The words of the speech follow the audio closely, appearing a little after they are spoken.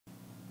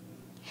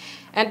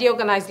And the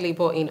organized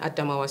labor in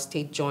Adamawa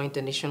State joined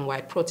the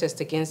nationwide protest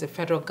against the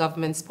federal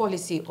government's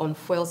policy on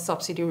fuel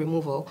subsidy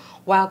removal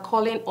while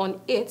calling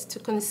on it to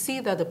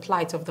consider the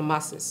plight of the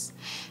masses.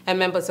 And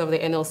members of the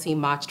NLC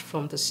marched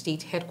from the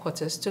state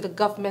headquarters to the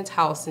government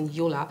house in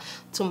Yola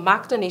to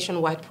mark the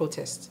nationwide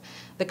protest.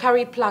 They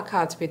carried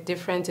placards with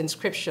different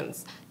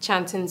inscriptions,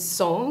 chanting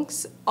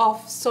songs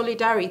of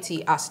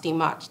solidarity as they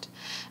marched.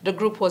 The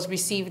group was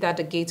received at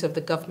the gate of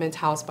the government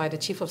house by the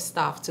Chief of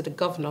Staff to the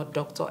Governor,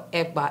 Dr.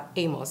 Egba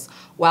Amos,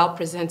 while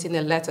presenting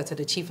a letter to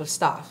the Chief of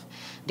Staff.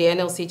 The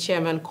NLC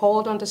chairman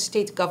called on the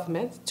state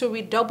government to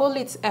redouble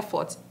its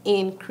efforts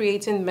in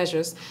creating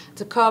measures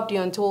to curb the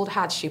untold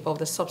hardship of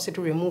the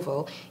subsidy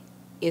removal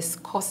is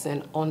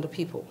causing on the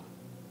people.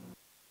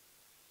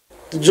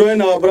 To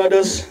join our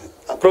brothers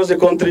across the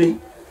country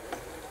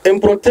in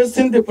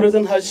protesting the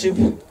present hardship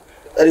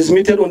that is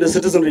meted on the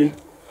citizenry,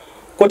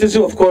 courtesy,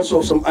 of course,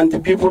 of some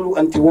anti-people,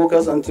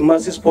 anti-workers,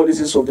 anti-masses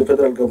policies of the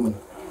federal government.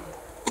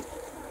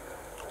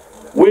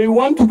 We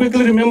want to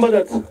quickly remember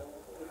that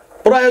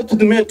prior to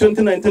the May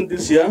 2019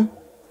 this year,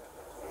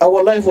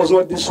 our life was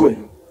not this way.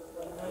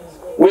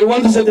 We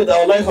want to say that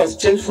our life has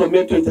changed from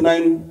May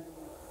 29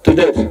 to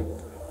date,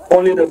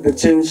 only that the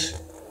change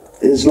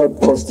is not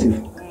positive.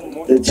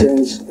 The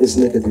change is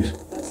negative.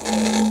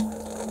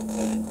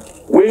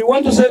 We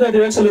want to say that,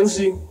 Your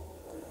Excellency,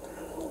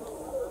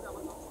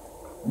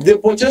 the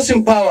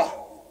purchasing power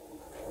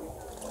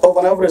of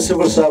an average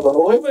civil servant,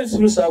 or every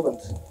civil servant,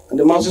 and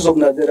the masses of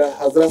Nigeria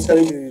has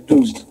drastically been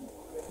reduced.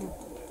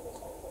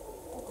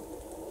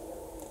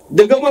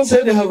 The government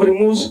said they have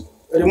removed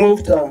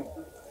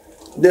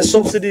the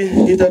subsidy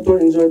hitherto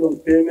enjoyed on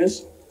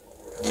PMS.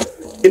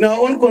 In our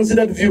own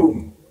considered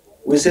view,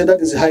 we say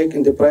that is a hike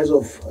in the price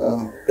of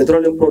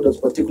petroleum products,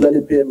 particularly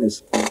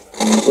PMS.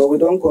 So we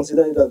don't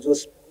consider it as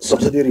just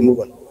subsidy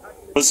removal.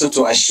 Also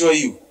to assure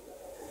you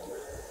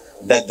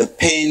that the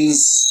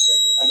pains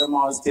that the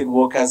Adamawa state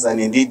workers and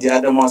indeed the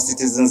Adamawa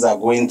citizens are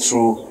going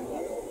through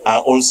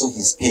are also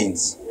his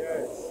pains.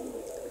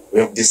 We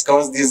have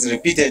discussed this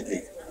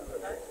repeatedly.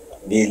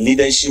 The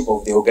leadership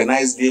of the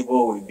organized labor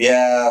will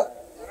bear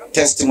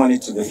testimony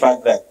to the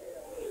fact that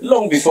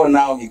long before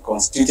now he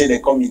constituted a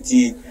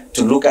committee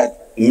to look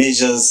at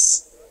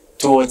measures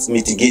towards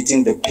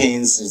mitigating the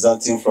pains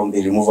resulting from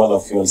the removal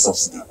of fuel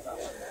subsidy.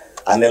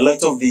 And a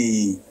lot of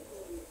the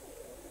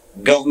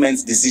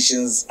government's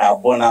decisions are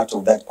born out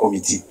of that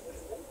committee.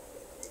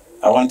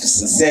 I want to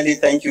sincerely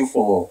thank you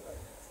for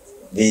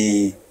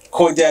the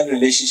cordial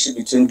relationship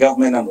between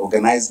government and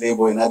organized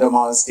labor in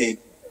Adamawa State,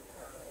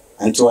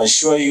 and to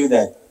assure you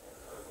that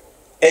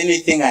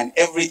anything and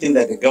everything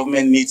that the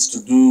government needs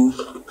to do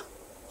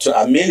to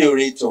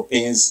ameliorate your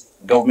pains,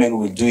 government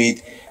will do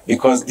it,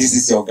 because this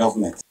is your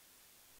government.